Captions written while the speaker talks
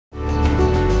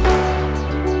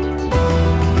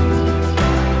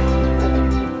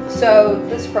So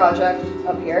this project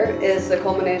up here is the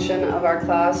culmination of our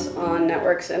class on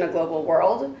networks in a global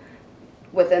world.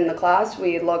 Within the class,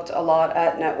 we looked a lot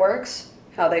at networks,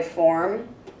 how they form,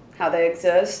 how they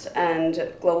exist,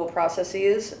 and global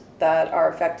processes that are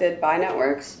affected by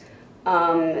networks.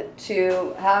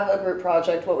 To have a group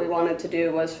project, what we wanted to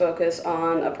do was focus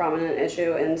on a prominent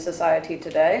issue in society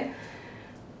today.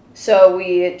 So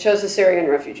we chose the Syrian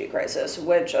refugee crisis,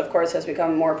 which of course has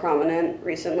become more prominent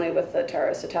recently with the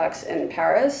terrorist attacks in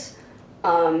Paris.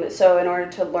 So in order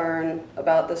to learn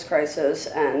about this crisis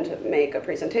and make a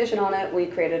presentation on it, we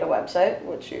created a website,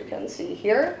 which you can see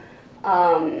here.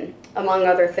 Among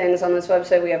other things on this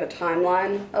website, we have a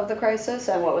timeline of the crisis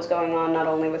and what was going on not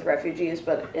only with refugees,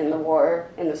 but in the war,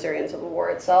 in the Syrian civil war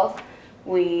itself.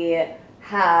 We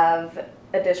have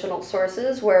additional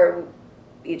sources where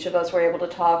each of us were able to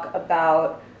talk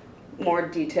about more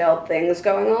detailed things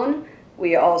going on.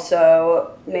 We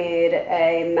also made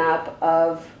a map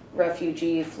of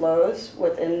refugee flows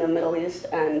within the Middle East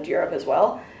and Europe as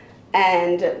well.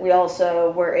 And we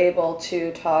also were able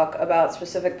to talk about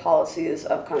specific policies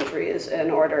of countries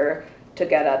in order to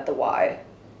get at the why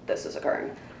this is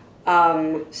occurring.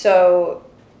 So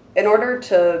in order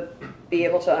to be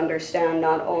able to understand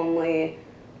not only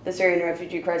the Syrian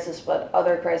refugee crisis, but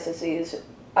other crises,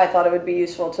 I thought it would be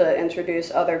useful to introduce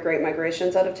other great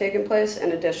migrations that have taken place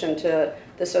in addition to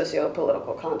the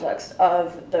socio-political context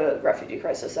of the refugee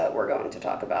crisis that we're going to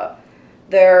talk about.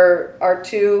 There are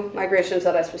two migrations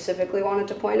that I specifically wanted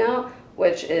to point out,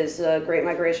 which is the Great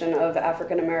Migration of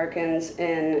African Americans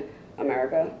in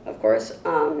America, of course,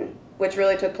 which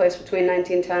really took place between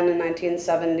 1910 and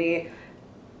 1970,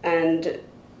 and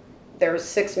there were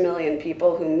 6 million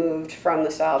people who moved from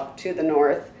the South to the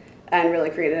North and really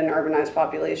created an urbanized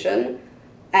population.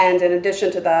 And in addition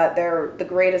to that, the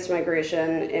greatest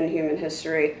migration in human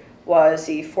history was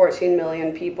the 14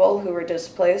 million people who were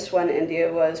displaced when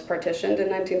India was partitioned in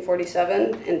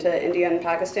 1947 into India and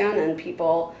Pakistan, and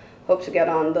people hoped to get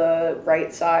on the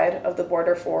right side of the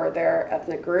border for their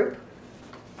ethnic group.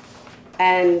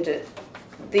 And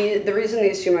the reason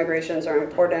these two migrations are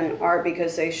important are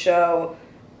because they show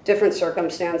different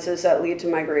circumstances that lead to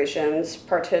migrations,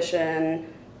 partition,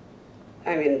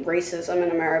 racism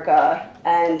in America,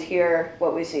 and here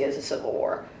what we see is a civil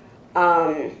war.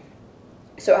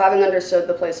 So having understood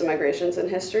the place of migrations in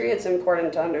history, it's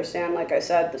important to understand, like I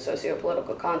said, the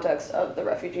socio-political context of the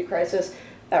refugee crisis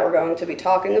that we're going to be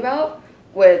talking about,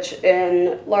 which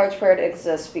in large part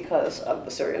exists because of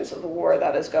the Syrian civil war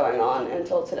that is going on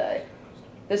until today.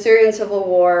 The Syrian civil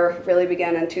war really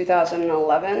began in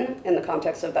 2011 in the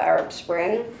context of the Arab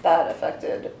Spring that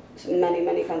affected many,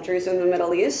 many countries in the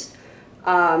Middle East.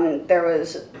 There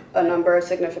was a number of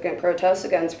significant protests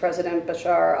against President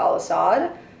Bashar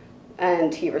al-Assad,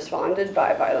 and he responded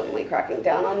by violently cracking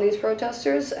down on these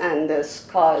protesters, and this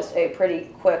caused a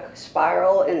pretty quick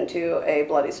spiral into a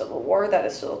bloody civil war that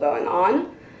is still going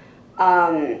on.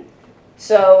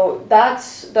 So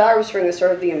the Arab Spring is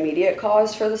sort of the immediate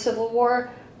cause for the civil war,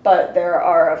 but there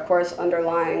are, of course,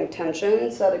 underlying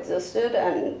tensions that existed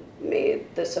and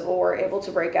made the civil war able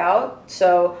to break out.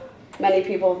 So many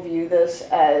people view this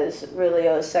as really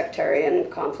a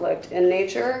sectarian conflict in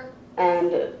nature,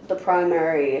 and the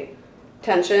primary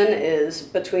tension is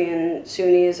between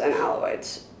Sunnis and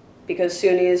Alawites, because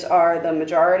Sunnis are the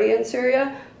majority in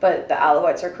Syria, but the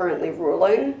Alawites are currently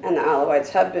ruling, and the Alawites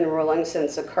have been ruling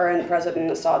since the current President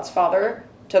Assad's father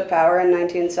took power in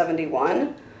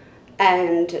 1971,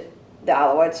 and the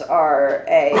Alawites are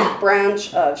a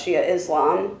branch of Shia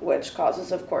Islam, which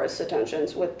causes, of course, the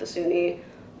tensions with the Sunni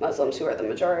Muslims who are the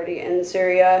majority in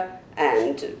Syria,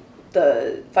 and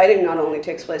the fighting not only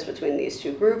takes place between these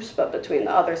two groups, but between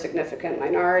the other significant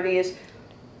minorities.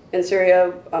 In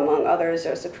Syria, among others,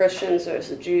 there's the Christians, there's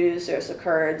the Jews, there's the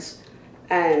Kurds,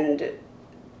 and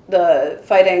the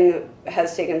fighting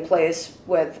has taken place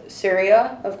with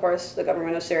Syria, of course, the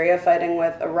government of Syria fighting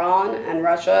with Iran and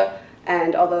Russia,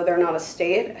 and although they're not a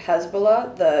state,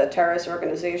 Hezbollah, the terrorist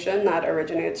organization that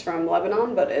originates from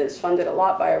Lebanon but is funded a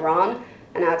lot by Iran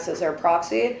and acts as their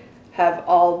proxy, have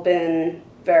all been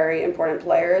very important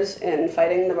players in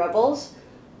fighting the rebels.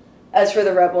 As for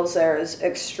the rebels, there's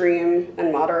extreme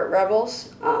and moderate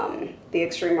rebels. The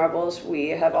extreme rebels we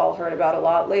have all heard about a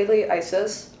lot lately,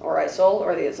 ISIS or ISIL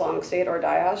or the Islamic State or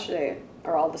Daesh, they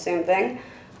are all the same thing.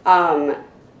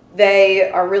 They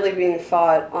are really being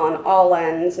fought on all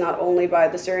ends, not only by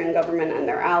the Syrian government and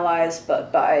their allies,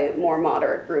 but by more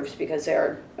moderate groups because they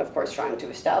are, of course, trying to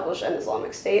establish an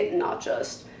Islamic State and not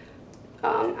just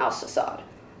al-Assad.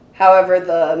 However,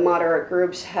 the moderate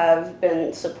groups have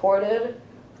been supported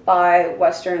by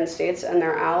Western states and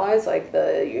their allies, like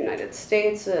the United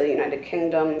States, the United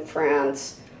Kingdom,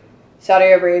 France,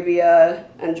 Saudi Arabia,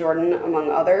 and Jordan,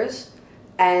 among others.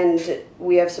 And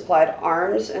we have supplied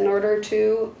arms in order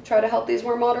to try to help these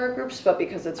more moderate groups, but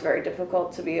because it's very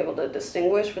difficult to be able to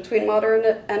distinguish between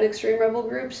moderate and extreme rebel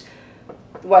groups,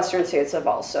 Western states have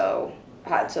also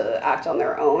had to act on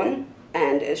their own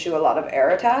and issue a lot of air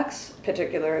attacks,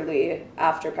 particularly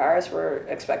after Paris. We're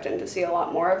expecting to see a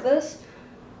lot more of this.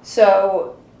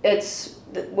 So it's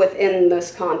within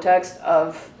this context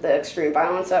of the extreme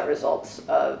violence that results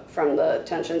from the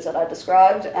tensions that I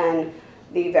described and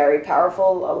the very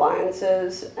powerful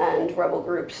alliances and rebel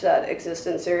groups that exist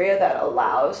in Syria that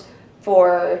allows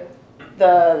for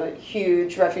the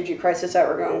huge refugee crisis that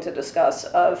we're going to discuss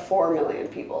of 4 million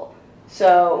people.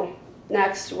 So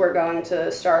next, we're going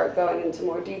to start going into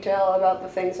more detail about the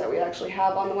things that we actually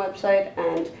have on the website,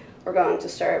 and we're going to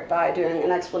start by doing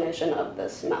an explanation of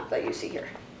this map that you see here.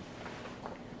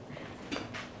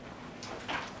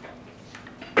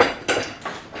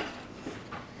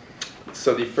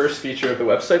 So the first feature of the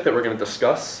website that we're going to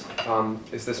discuss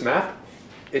is this map.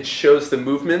 It shows the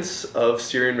movements of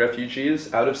Syrian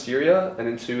refugees out of Syria and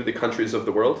into the countries of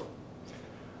the world.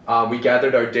 We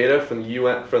gathered our data from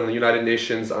the United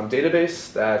Nations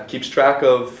database that keeps track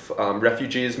of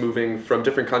refugees moving from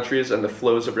different countries and the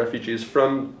flows of refugees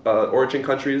from origin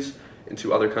countries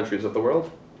into other countries of the world.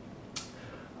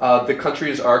 The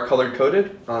countries are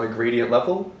color-coded on a gradient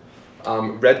level.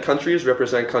 Red countries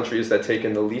represent countries that take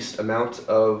in the least amount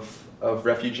of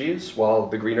refugees, while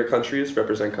the greener countries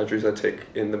represent countries that take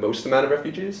in the most amount of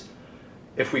refugees.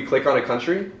 If we click on a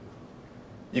country,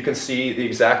 you can see the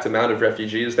exact amount of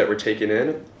refugees that were taken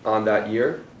in on that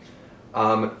year.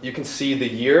 You can see the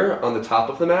year on the top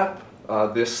of the map.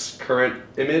 This current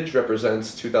image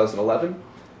represents 2011.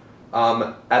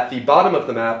 At the bottom of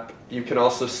the map, you can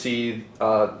also see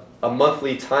a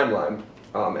monthly timeline.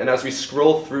 And as we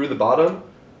scroll through the bottom,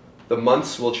 the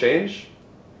months will change.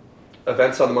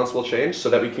 Events on the months will change so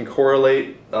that we can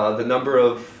correlate the number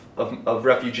of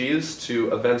refugees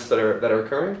to events that are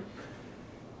occurring.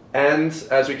 And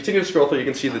as we continue to scroll through, you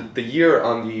can see the year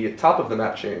on the top of the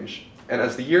map change. And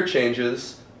as the year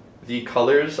changes, the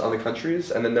colors on the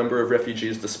countries and the number of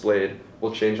refugees displayed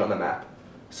will change on the map.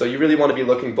 So you really want to be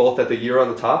looking both at the year on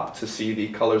the top to see the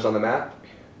colors on the map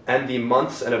and the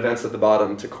months and events at the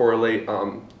bottom to correlate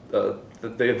the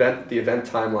event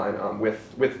timeline with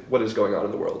what is going on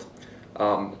in the world.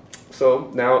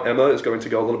 So now Emma is going to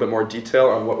go a little bit more detail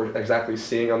on what we're exactly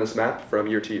seeing on this map from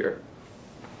year to year.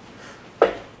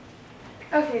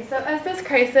 Okay, so as this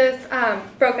crisis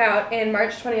broke out in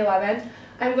March 2011,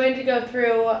 I'm going to go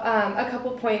through a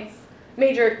couple points,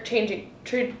 major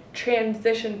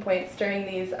transition points during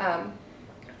these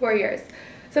 4 years.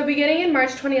 So beginning in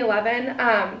March 2011,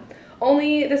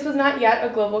 this was not yet a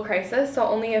global crisis, so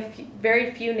only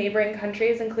very few neighboring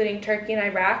countries, including Turkey and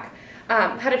Iraq,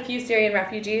 had a few Syrian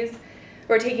refugees.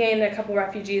 Were taking in a couple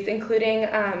refugees, including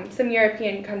some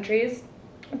European countries.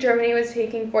 Germany was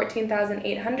taking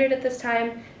 14,800 at this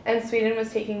time, and Sweden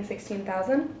was taking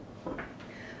 16,000.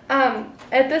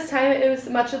 At this time,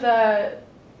 much of the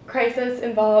crisis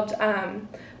involved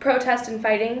protest and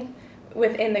fighting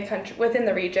within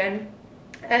the region,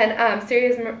 and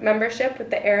Syria's membership with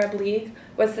the Arab League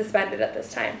was suspended at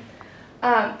this time.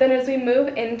 Then, as we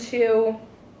move into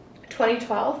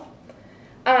 2012,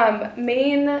 the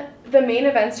main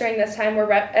events during this time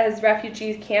were as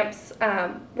refugee camps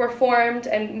were formed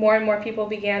and more people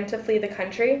began to flee the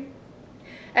country.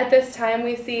 At this time,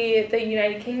 we see the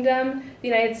United Kingdom, the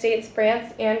United States,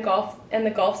 France, and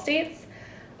the Gulf states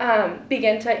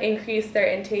begin to increase their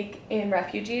intake in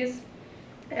refugees.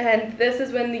 And this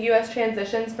is when the U.S.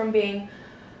 transitions from being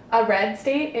a red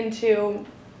state into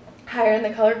higher in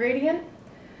the color gradient.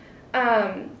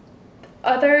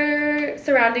 Other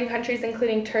surrounding countries,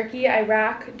 including Turkey,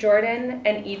 Iraq, Jordan,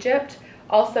 and Egypt,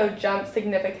 also jumped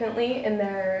significantly in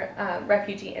their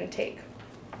refugee intake.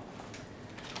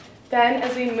 Then,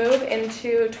 as we move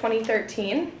into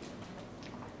 2013,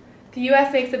 the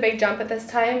U.S. makes a big jump at this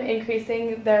time,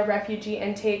 increasing their refugee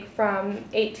intake from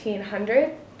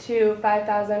 1,800 to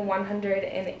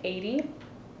 5,180.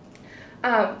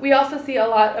 We also see a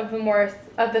lot of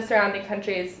the surrounding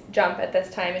countries jump at this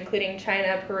time, including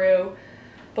China, Peru,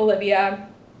 Bolivia,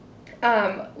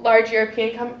 large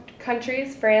European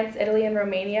countries, France, Italy, and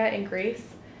Romania, and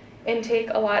Greece, intake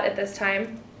a lot at this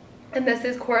time. And this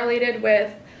is correlated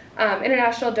with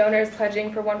international donors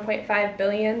pledging for $1.5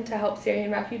 billion to help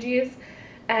Syrian refugees,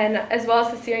 and as well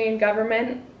as the Syrian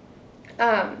government.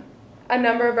 A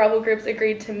number of rebel groups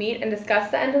agreed to meet and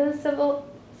discuss the end of the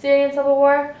Syrian civil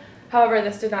war, However,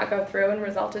 this did not go through and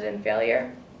resulted in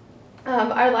failure.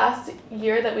 Our last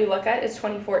year that we look at is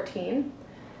 2014.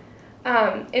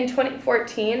 In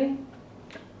 2014,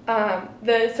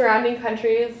 the surrounding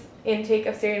countries' intake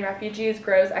of Syrian refugees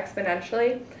grows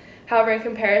exponentially. However, in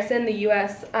comparison, the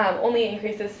U.S. Only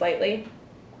increases slightly.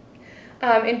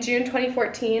 In June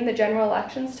 2014, the general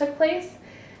elections took place,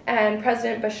 and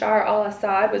President Bashar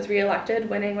al-Assad was re-elected,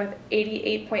 winning with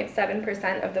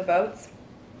 88.7% of the votes.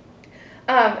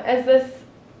 As this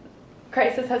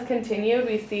crisis has continued,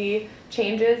 we see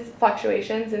changes,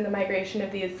 fluctuations in the migration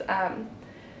of these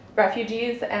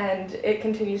refugees, and it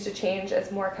continues to change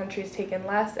as more countries take in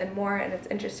less and more, and it's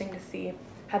interesting to see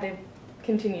how they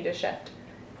continue to shift.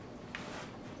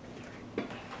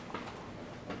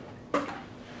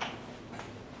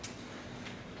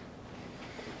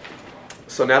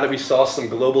 So now that we saw some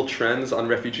global trends on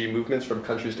refugee movements from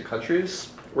countries to countries,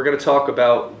 we're going to talk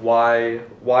about why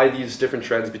these different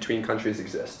trends between countries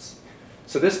exists.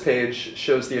 So this page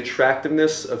shows the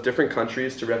attractiveness of different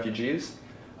countries to refugees.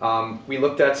 We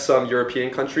looked at some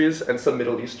European countries and some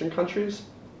Middle Eastern countries.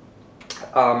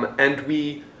 And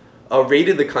we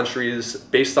rated the countries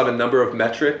based on a number of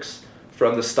metrics,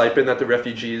 from the stipend that the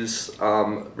refugees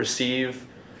receive,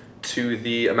 to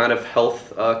the amount of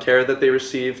health care that they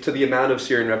receive, to the amount of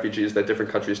Syrian refugees that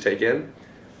different countries take in.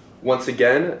 Once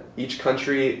again, each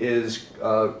country is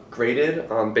graded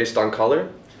based on color.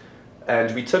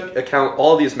 And we took account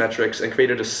all these metrics and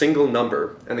created a single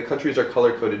number, and the countries are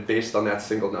color-coded based on that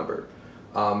single number.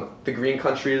 The green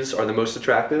countries are the most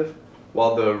attractive,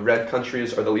 while the red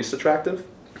countries are the least attractive.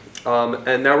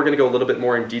 And now we're going to go a little bit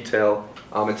more in detail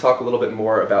and talk a little bit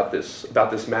more about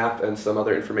this map and some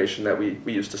other information that we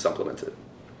used to supplement it.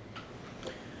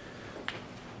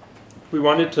 We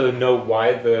wanted to know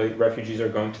why the refugees are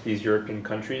going to these European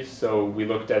countries, so we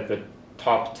looked at the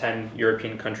top 10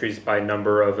 European countries by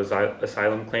number of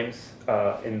asylum claims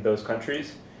in those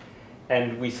countries.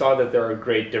 And we saw that there are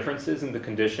great differences in the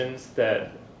conditions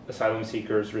that asylum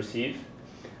seekers receive.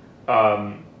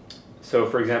 So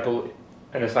for example,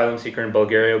 an asylum seeker in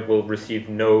Bulgaria will receive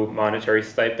no monetary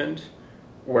stipend,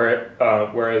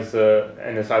 whereas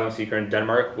an asylum seeker in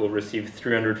Denmark will receive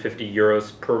 350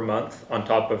 euros per month on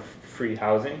top of free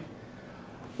housing,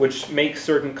 which makes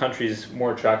certain countries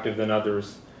more attractive than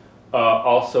others.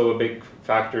 Also a big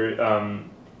factor,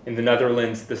 in the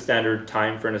Netherlands, the standard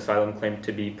time for an asylum claim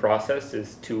to be processed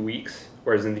is 2 weeks,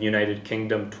 whereas in the United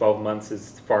Kingdom, 12 months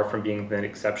is far from being an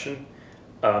exception.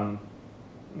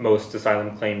 Most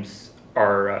asylum claims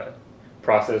are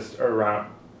processed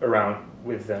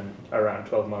within around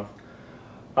 12 months.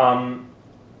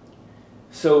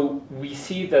 So we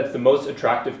see that the most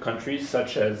attractive countries,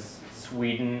 such as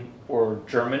Sweden or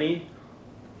Germany,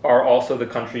 are also the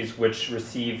countries which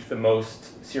receive the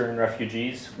most Syrian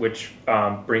refugees, which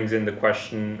brings in the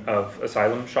question of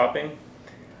asylum shopping,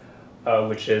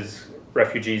 which is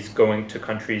refugees going to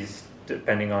countries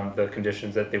depending on the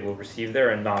conditions that they will receive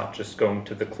there, and not just going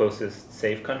to the closest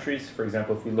safe countries. For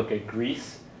example, if we look at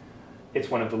Greece, it's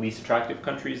one of the least attractive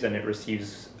countries, and it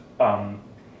receives,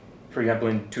 for example,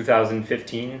 in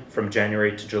 2015, from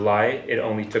January to July, it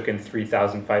only took in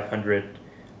 3,500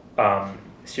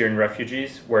 Syrian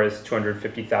refugees, whereas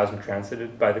 250,000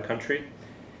 transited by the country.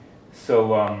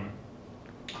 So,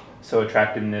 so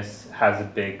attractiveness has a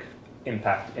big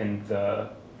impact in the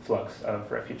flux of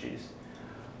refugees.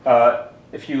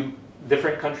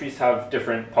 Different countries have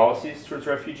different policies towards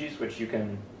refugees, which you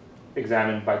can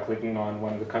examine by clicking on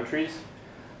one of the countries.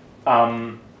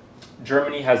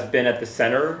 Germany has been at the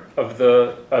center of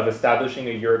establishing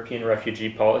a European refugee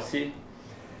policy.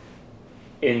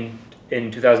 In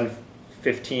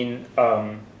 2015,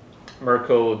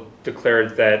 Merkel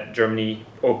declared that Germany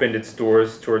opened its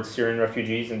doors towards Syrian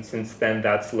refugees, and since then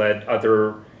that's led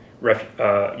other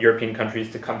European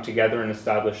countries to come together and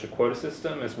establish a quota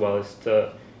system, as well as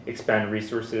to expand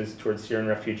resources towards Syrian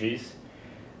refugees.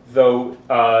 Though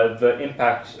the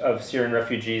impact of Syrian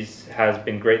refugees has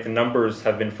been great, the numbers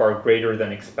have been far greater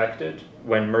than expected.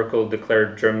 When Merkel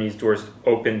declared Germany's doors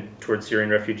open towards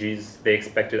Syrian refugees, they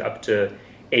expected up to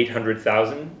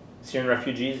 800,000 Syrian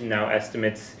refugees. Now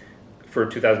estimates for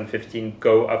 2015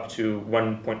 go up to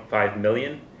 1.5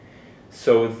 million.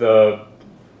 So the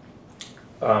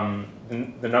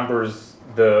numbers,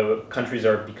 the countries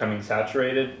are becoming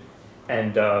saturated,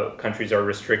 and countries are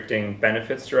restricting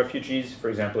benefits to refugees. For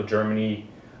example, Germany,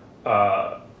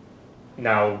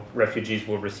 now refugees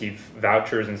will receive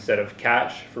vouchers instead of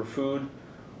cash for food,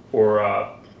 or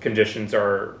conditions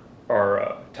are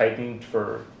tightened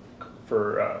for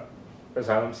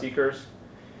asylum seekers.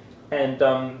 And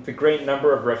the great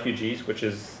number of refugees, which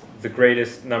is the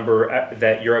greatest number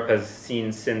that Europe has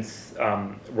seen since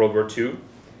World War II,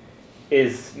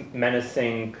 is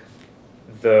menacing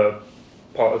the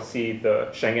policy, the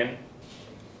Schengen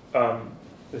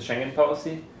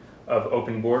policy of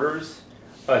open borders.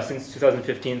 Since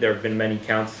 2015, there have been many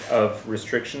counts of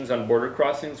restrictions on border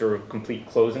crossings or complete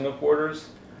closing of borders.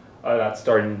 That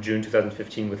started in June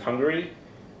 2015 with Hungary,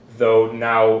 though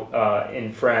now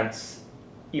in France,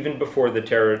 even before the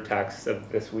terror attacks of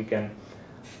this weekend,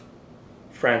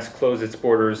 France closed its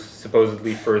borders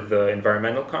supposedly for the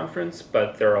environmental conference,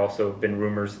 but there are also been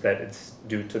rumors that it's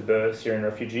due to the Syrian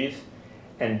refugees.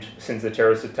 And since the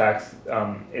terrorist attacks,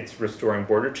 it's restoring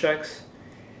border checks.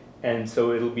 And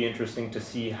so it'll be interesting to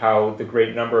see how the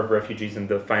great number of refugees and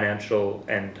the financial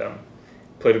and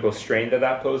political strain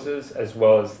that poses, as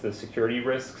well as the security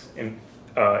risks,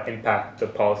 impact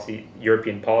the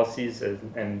European policies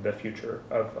and the future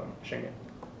of Schengen.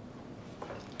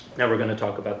 Now we're going to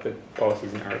talk about the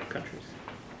policies in Arab countries.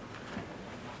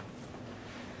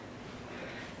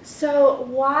 So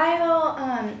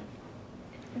while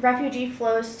refugee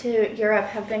flows to Europe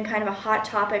have been kind of a hot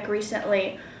topic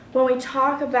recently, when we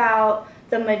talk about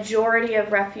the majority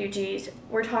of refugees,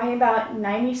 we're talking about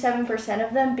 97%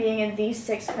 of them being in these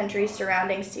 6 countries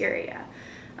surrounding Syria.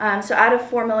 So out of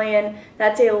 4 million,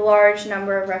 that's a large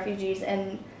number of refugees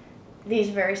in these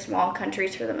very small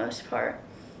countries for the most part.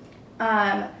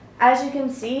 As you can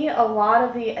see, a lot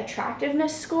of the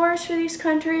attractiveness scores for these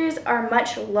countries are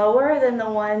much lower than the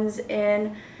ones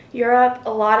in Europe.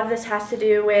 A lot of this has to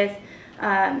do with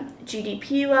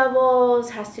GDP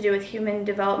levels, has to do with Human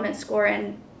Development Score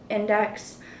and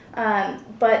Index,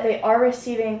 but they are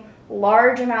receiving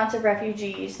large amounts of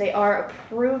refugees. They are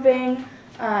approving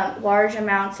large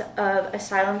amounts of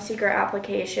asylum seeker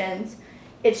applications.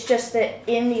 It's just that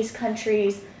in these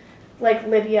countries, like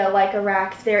Libya, like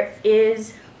Iraq, there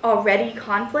is already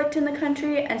conflict in the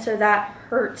country, and so that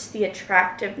hurts the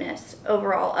attractiveness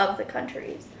overall of the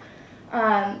countries.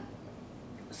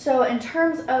 So in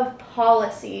terms of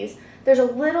policies, there's a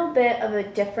little bit of a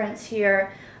difference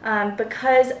here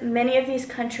because many of these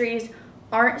countries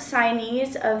aren't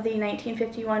signees of the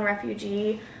 1951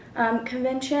 Refugee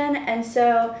Convention, and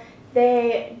so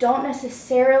they don't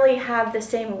necessarily have the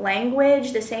same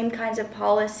language, the same kinds of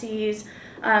policies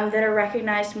that are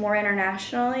recognized more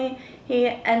internationally.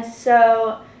 And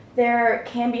so there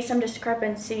can be some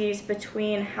discrepancies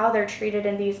between how they're treated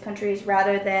in these countries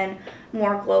rather than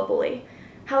more globally.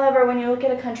 However, when you look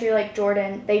at a country like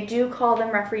Jordan, they do call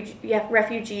them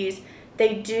refugees.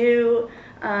 They do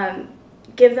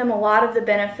give them a lot of the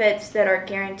benefits that are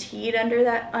guaranteed under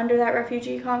that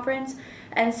refugee conference.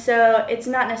 And so it's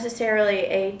not necessarily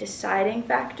a deciding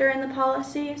factor in the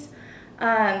policies.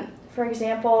 For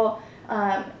example,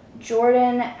 the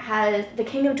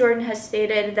King of Jordan has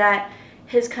stated that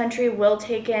his country will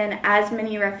take in as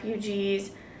many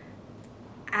refugees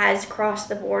as cross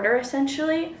the border,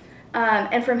 essentially.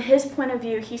 And from his point of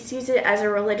view, he sees it as a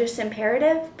religious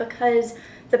imperative because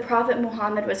the Prophet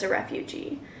Muhammad was a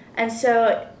refugee. And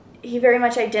so he very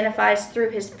much identifies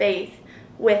through his faith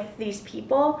with these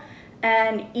people.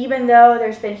 And even though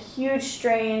there's been huge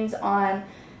strains on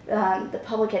the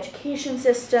public education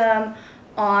system,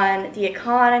 on the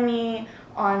economy,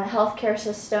 on the healthcare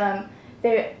system,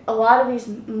 a lot of these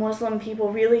Muslim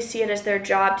people really see it as their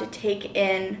job to take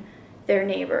in their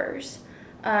neighbors.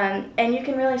 And you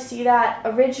can really see that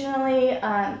originally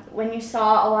when you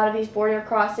saw a lot of these border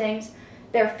crossings,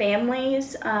 they're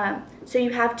families. So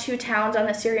you have 2 towns on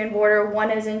the Syrian border.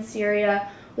 One is in Syria,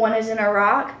 one is in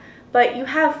Iraq. But you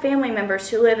have family members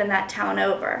who live in that town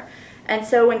over. And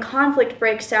so when conflict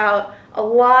breaks out, a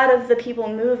lot of the people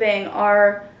moving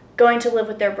are going to live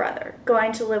with their brother,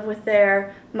 going to live with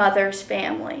their mother's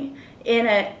family in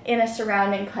a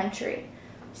surrounding country.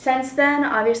 Since then,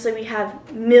 obviously, we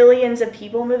have millions of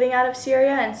people moving out of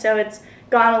Syria, and so it's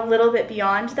gone a little bit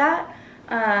beyond that.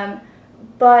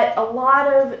 But a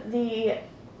lot of the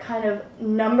kind of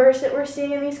numbers that we're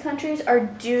seeing in these countries are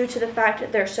due to the fact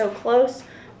that they're so close,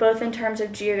 both in terms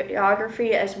of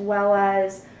geography as well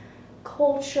as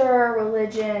culture,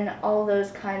 religion, all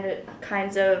those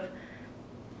kinds of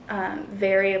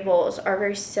variables are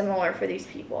very similar for these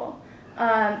people.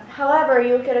 However,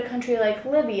 you look at a country like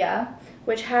Libya,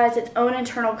 which has its own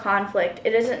internal conflict.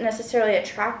 It isn't necessarily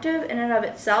attractive in and of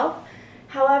itself.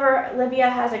 However, Libya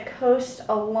has a coast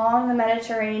along the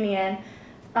Mediterranean,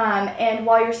 and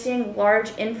while you're seeing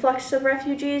large influx of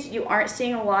refugees, you aren't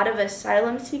seeing a lot of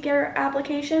asylum seeker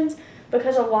applications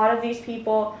because a lot of these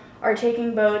people are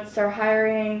taking boats, are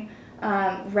hiring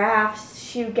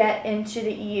rafts to get into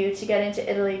the EU, to get into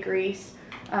Italy, Greece,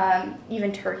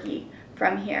 even Turkey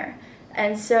from here.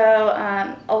 And so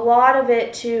a lot of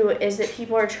it too is that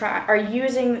people are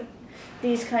using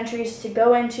these countries to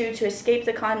go into to escape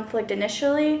the conflict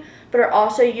initially, but are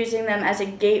also using them as a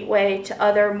gateway to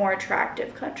other more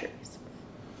attractive countries.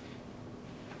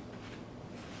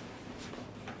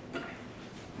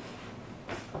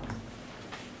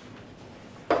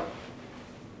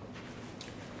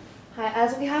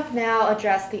 As we have now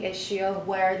addressed the issue of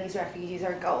where these refugees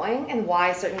are going and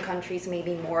why certain countries may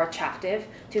be more attractive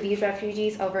to these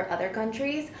refugees over other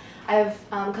countries, I've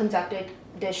conducted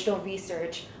additional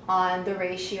research on the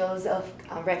ratios of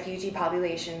refugee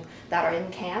population that are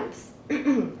in camps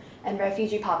and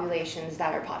refugee populations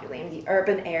that are populating the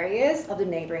urban areas of the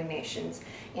neighboring nations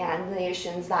and the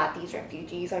nations that these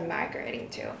refugees are migrating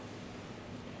to.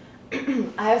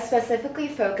 I have specifically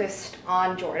focused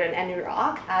on Jordan and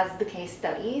Iraq as the case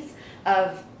studies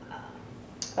of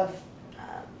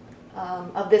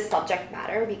this subject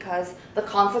matter because the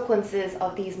consequences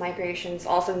of these migrations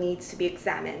also needs to be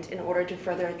examined in order to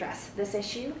further address this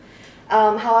issue.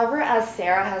 However, as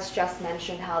Sarah has just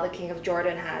mentioned how the King of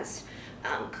Jordan has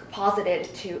posited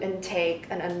to intake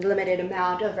an unlimited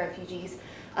amount of refugees,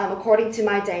 according to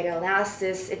my data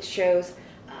analysis, it shows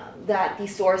that the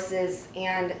sources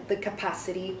and the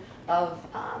capacity of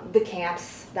the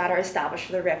camps that are established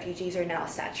for the refugees are now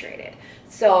saturated.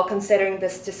 So considering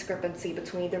this discrepancy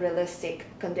between the realistic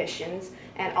conditions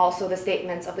and also the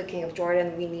statements of the King of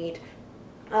Jordan, we need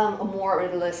a more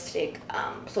realistic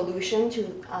solution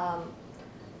to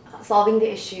solving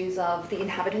the issues of the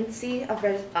inhabitancy of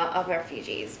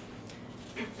refugees.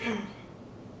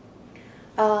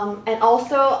 And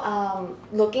also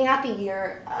looking at the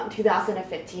year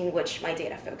 2015, which my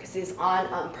data focuses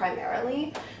on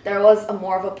primarily, there was a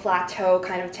more of a plateau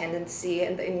kind of tendency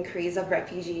in the increase of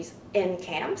refugees in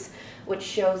camps, which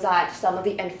shows that some of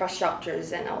the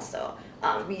infrastructures and also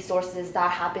resources that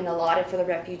have been allotted for the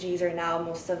refugees are now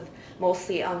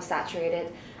mostly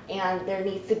saturated, and there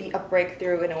needs to be a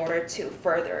breakthrough in order to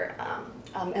further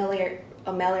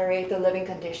ameliorate the living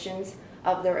conditions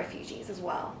of the refugees as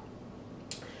well.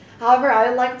 However, I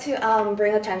would like to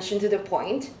bring attention to the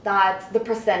point that the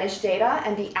percentage data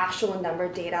and the actual number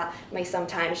data may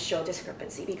sometimes show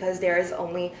discrepancy because there is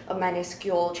only a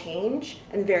minuscule change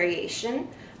and variation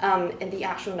in the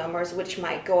actual numbers, which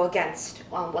might go against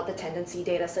what the tendency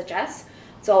data suggests.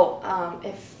 So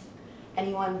if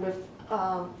anyone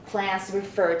plans to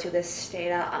refer to this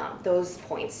data, those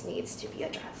points needs to be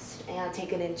addressed and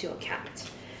taken into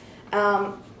account.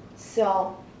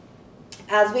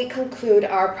 As we conclude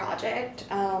our project,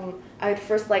 I'd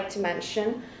first like to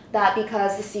mention that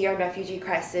because the Syrian refugee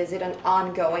crisis is an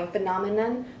ongoing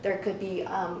phenomenon, there could be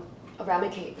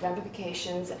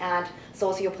ramifications and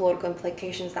socio-political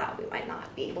implications that we might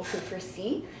not be able to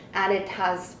foresee. And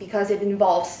because it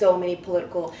involves so many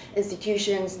political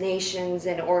institutions, nations,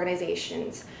 and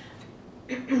organizations,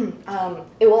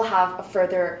 it will have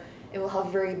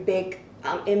very big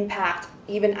impact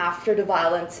even after the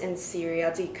violence in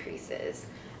Syria decreases.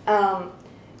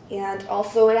 And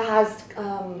also it has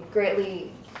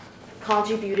greatly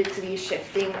contributed to the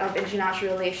shifting of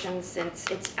international relations since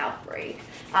its outbreak,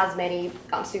 as many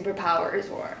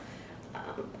superpowers or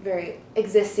very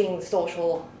existing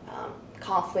social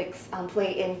conflicts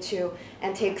play into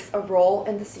and takes a role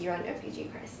in the Syrian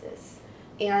refugee crisis.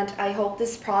 And I hope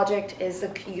this project is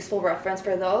a useful reference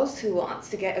for those who want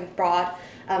to get a broad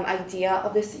idea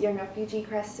of the Syrian refugee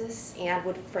crisis and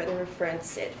would further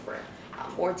reference it for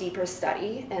more deeper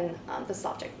study in the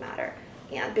subject matter.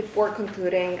 And before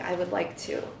concluding, I would like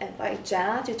to invite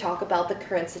Jenna to talk about the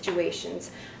current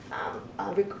situations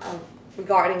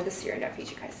regarding the Syrian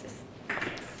refugee crisis.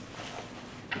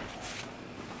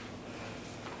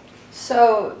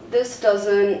 So this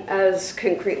doesn't as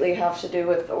concretely have to do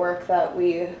with the work that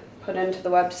we put into the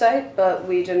website, but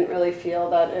we didn't really feel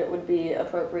that it would be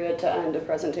appropriate to end a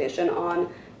presentation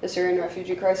on the Syrian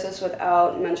refugee crisis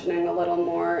without mentioning a little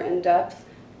more in depth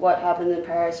what happened in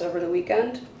Paris over the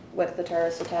weekend with the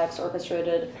terrorist attacks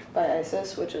orchestrated by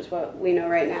ISIS, which is what we know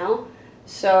right now.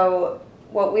 So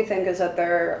what we think is that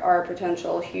there are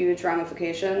potential huge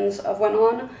ramifications of what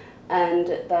went on, and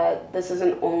that this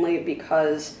isn't only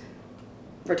because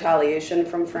retaliation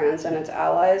from France and its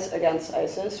allies against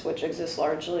ISIS, which exists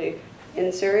largely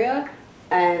in Syria,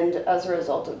 and as a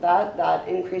result of that, that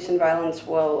increase in violence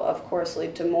will of course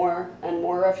lead to more and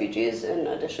more refugees in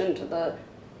addition to the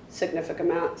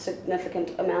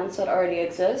significant amounts that already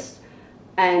exist.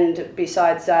 And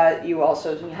besides that, you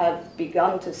also have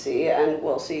begun to see, and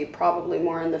will see probably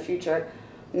more in the future,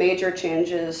 major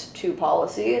changes to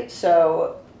policy.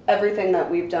 So everything that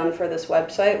we've done for this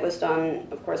website was done,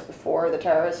 of course, before the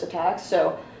terrorist attacks.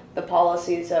 So the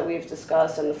policies that we've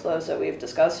discussed and the flows that we've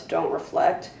discussed don't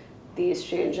reflect these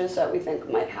changes that we think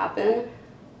might happen.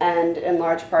 And in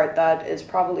large part, that is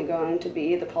probably going to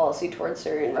be the policy towards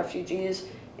Syrian refugees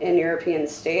in European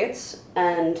states.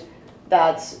 And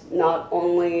that's not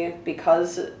only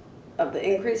because of the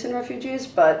increase in refugees,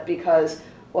 but because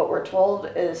what we're told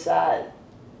is that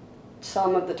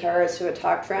some of the terrorists who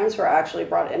attacked France were actually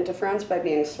brought into France by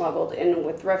being smuggled in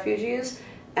with refugees.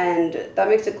 And that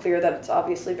makes it clear that it's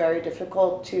obviously very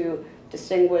difficult to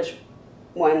distinguish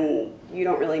when you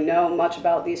don't really know much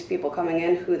about these people coming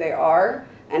in, who they are,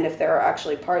 and if they're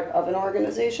actually part of an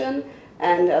organization.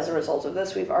 And as a result of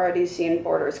this, we've already seen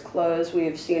borders close.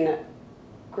 We've seen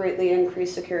greatly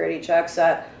increased security checks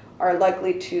that are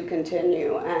likely to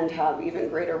continue and have even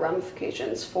greater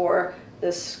ramifications for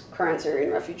this current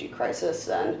Syrian refugee crisis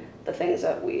than the things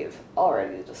that we've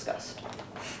already discussed.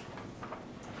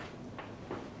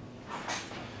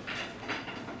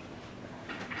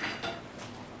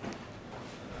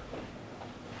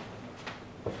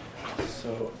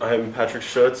 So I'm Patrick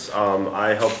Schutz.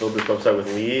 I helped build this website with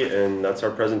Lee, and that's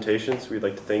our presentation. So we'd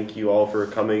like to thank you all for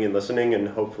coming and listening, and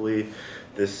hopefully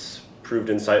this proved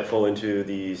insightful into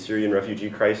the Syrian refugee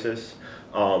crisis.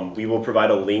 We will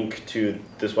provide a link to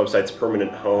this website's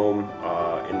permanent home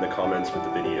in the comments with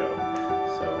the video.